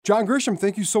John Grisham,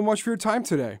 thank you so much for your time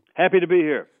today. Happy to be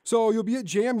here. So you'll be at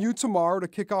JMU tomorrow to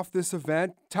kick off this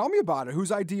event. Tell me about it.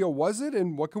 Whose idea was it,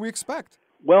 and what can we expect?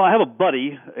 Well, I have a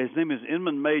buddy. His name is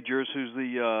Inman Majors, who's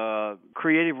the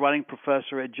creative writing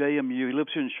professor at JMU. He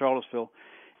lives here in Charlottesville.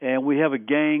 And we have a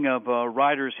gang of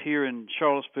writers here in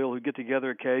Charlottesville who get together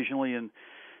occasionally and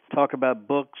talk about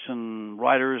books and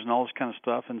writers and all this kind of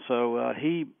stuff. And so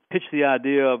he pitched the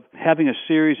idea of having a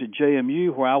series at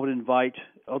JMU where I would invite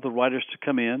other writers to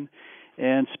come in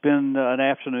and spend an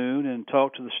afternoon and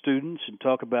talk to the students and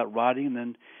talk about writing, and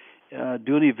then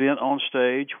do an event on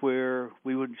stage where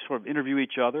we would sort of interview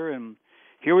each other. And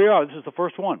here we are. This is the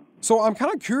first one. So I'm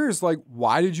kind of curious,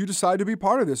 why did you decide to be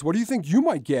part of this? What do you think you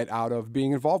might get out of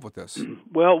being involved with this?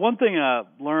 Well, one thing I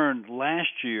learned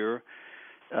last year,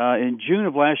 in June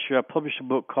of last year, I published a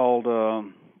book called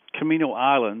Camino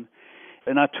Island,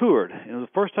 and I toured. It was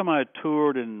the first time I had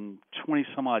toured in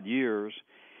 20-some-odd years,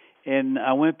 and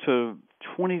I went to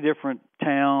 20 different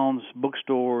towns,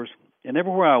 bookstores, and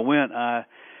everywhere I went, I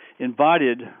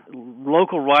invited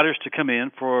local writers to come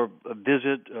in for a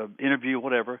visit, interview,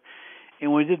 whatever,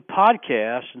 and we did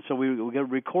podcasts, and so we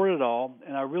got recorded it all,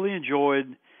 and I really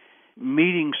enjoyed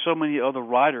meeting so many other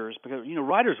writers because,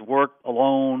 writers work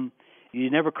alone. You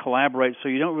never collaborate, so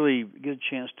you don't really get a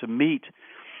chance to meet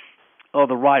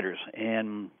other writers.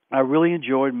 And I really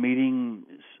enjoyed meeting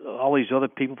all these other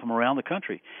people from around the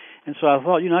country. And so I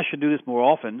thought, I should do this more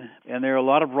often. And there are a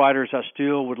lot of writers I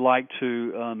still would like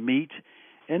to meet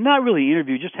and not really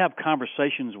interview, just have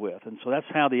conversations with. And so that's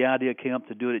how the idea came up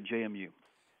to do it at JMU.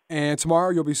 And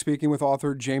tomorrow you'll be speaking with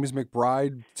author James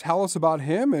McBride. Tell us about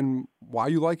him and why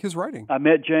you like his writing. I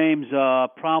met James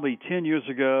probably 10 years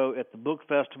ago at the book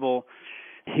festival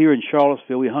here in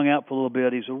Charlottesville. We hung out for a little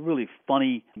bit. He's a really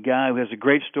funny guy who has a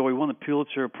great story. Won the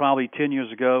Pulitzer probably 10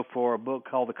 years ago for a book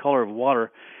called The Color of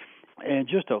Water. And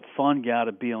just a fun guy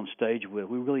to be on stage with.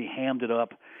 We really hammed it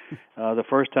up the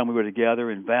first time we were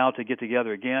together and vowed to get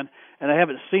together again. And I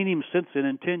haven't seen him since then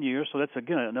in 10 years, so that's,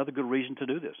 again, another good reason to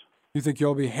do this. You think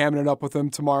you'll be hamming it up with him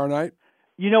tomorrow night?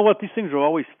 You know what? These things are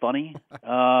always funny.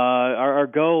 Our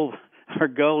goal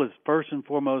is first and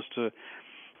foremost to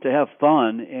have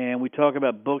fun, and we talk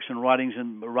about books and writing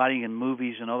and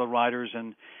movies and other writers,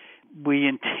 and we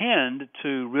intend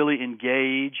to really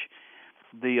engage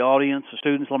the audience, the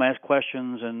students, let them ask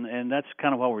questions, and that's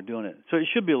kind of why we're doing it. So it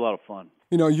should be a lot of fun.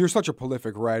 You're such a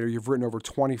prolific writer. You've written over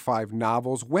 25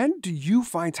 novels. When do you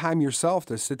find time yourself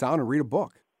to sit down and read a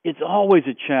book? It's always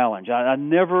a challenge. I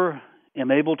never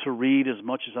am able to read as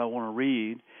much as I want to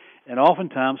read, and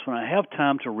oftentimes when I have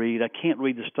time to read, I can't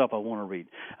read the stuff I want to read.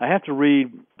 I have to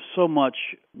read so much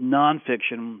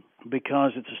nonfiction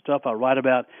because it's the stuff I write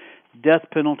about, death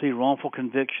penalty, wrongful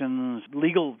convictions,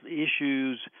 legal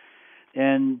issues.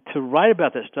 And to write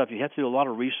about that stuff, you have to do a lot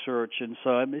of research, and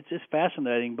so it's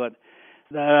fascinating, but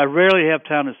I rarely have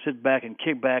time to sit back and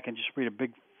kick back and just read a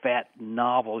big, fat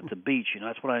novel at the beach.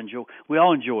 That's what I enjoy. We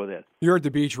all enjoy that. You're at the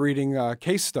beach reading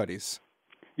case studies.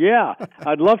 Yeah,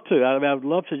 I'd love to. I would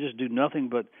love to just do nothing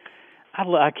but,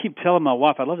 I keep telling my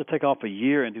wife I'd love to take off a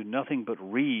year and do nothing but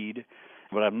read,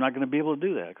 but I'm not going to be able to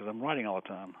do that because I'm writing all the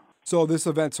time. So this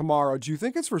event tomorrow, do you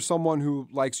think it's for someone who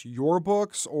likes your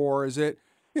books, or is it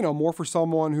more for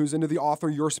someone who's into the author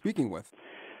you're speaking with?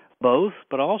 Both,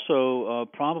 but also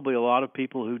probably a lot of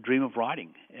people who dream of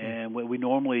writing. And we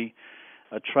normally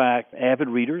attract avid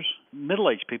readers,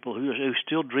 middle-aged people who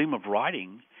still dream of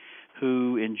writing,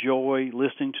 who enjoy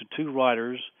listening to two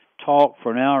writers talk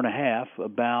for an hour and a half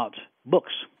about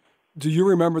books. Do you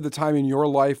remember the time in your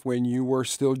life when you were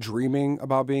still dreaming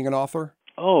about being an author?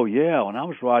 Oh yeah, when I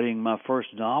was writing my first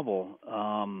novel,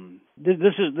 mine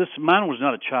was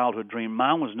not a childhood dream.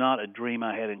 Mine was not a dream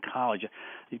I had in college.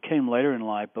 It came later in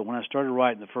life, but when I started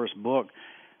writing the first book,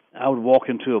 I would walk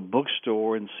into a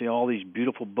bookstore and see all these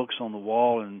beautiful books on the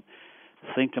wall and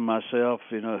think to myself,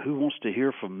 who wants to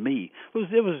hear from me?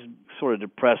 It was sort of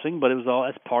depressing, but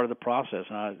that's part of the process.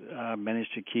 And I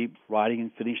managed to keep writing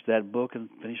and finish that book and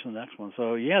finish the next one.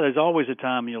 So yeah, there's always a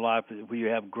time in your life where you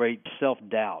have great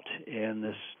self-doubt, and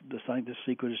I think the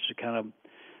secret is to kind of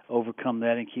overcome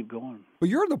that and keep going. But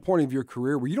you're at the point of your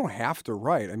career where you don't have to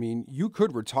write. I mean, you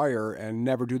could retire and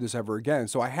never do this ever again.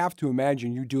 So I have to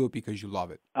imagine you do it because you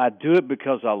love it. I do it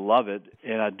because I love it,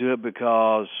 and I do it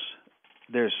because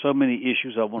there's so many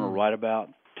issues I want to write about,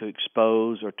 to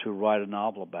expose, or to write a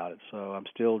novel about it. So I'm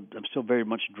still very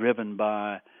much driven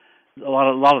by a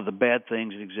lot of the bad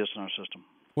things that exist in our system.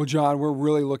 Well, John, we're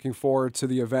really looking forward to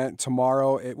the event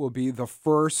tomorrow. It will be the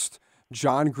first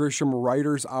John Grisham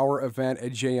Writers Hour event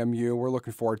at JMU. We're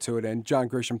looking forward to it. And John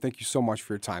Grisham, thank you so much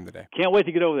for your time today. Can't wait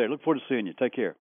to get over there. Look forward to seeing you. Take care.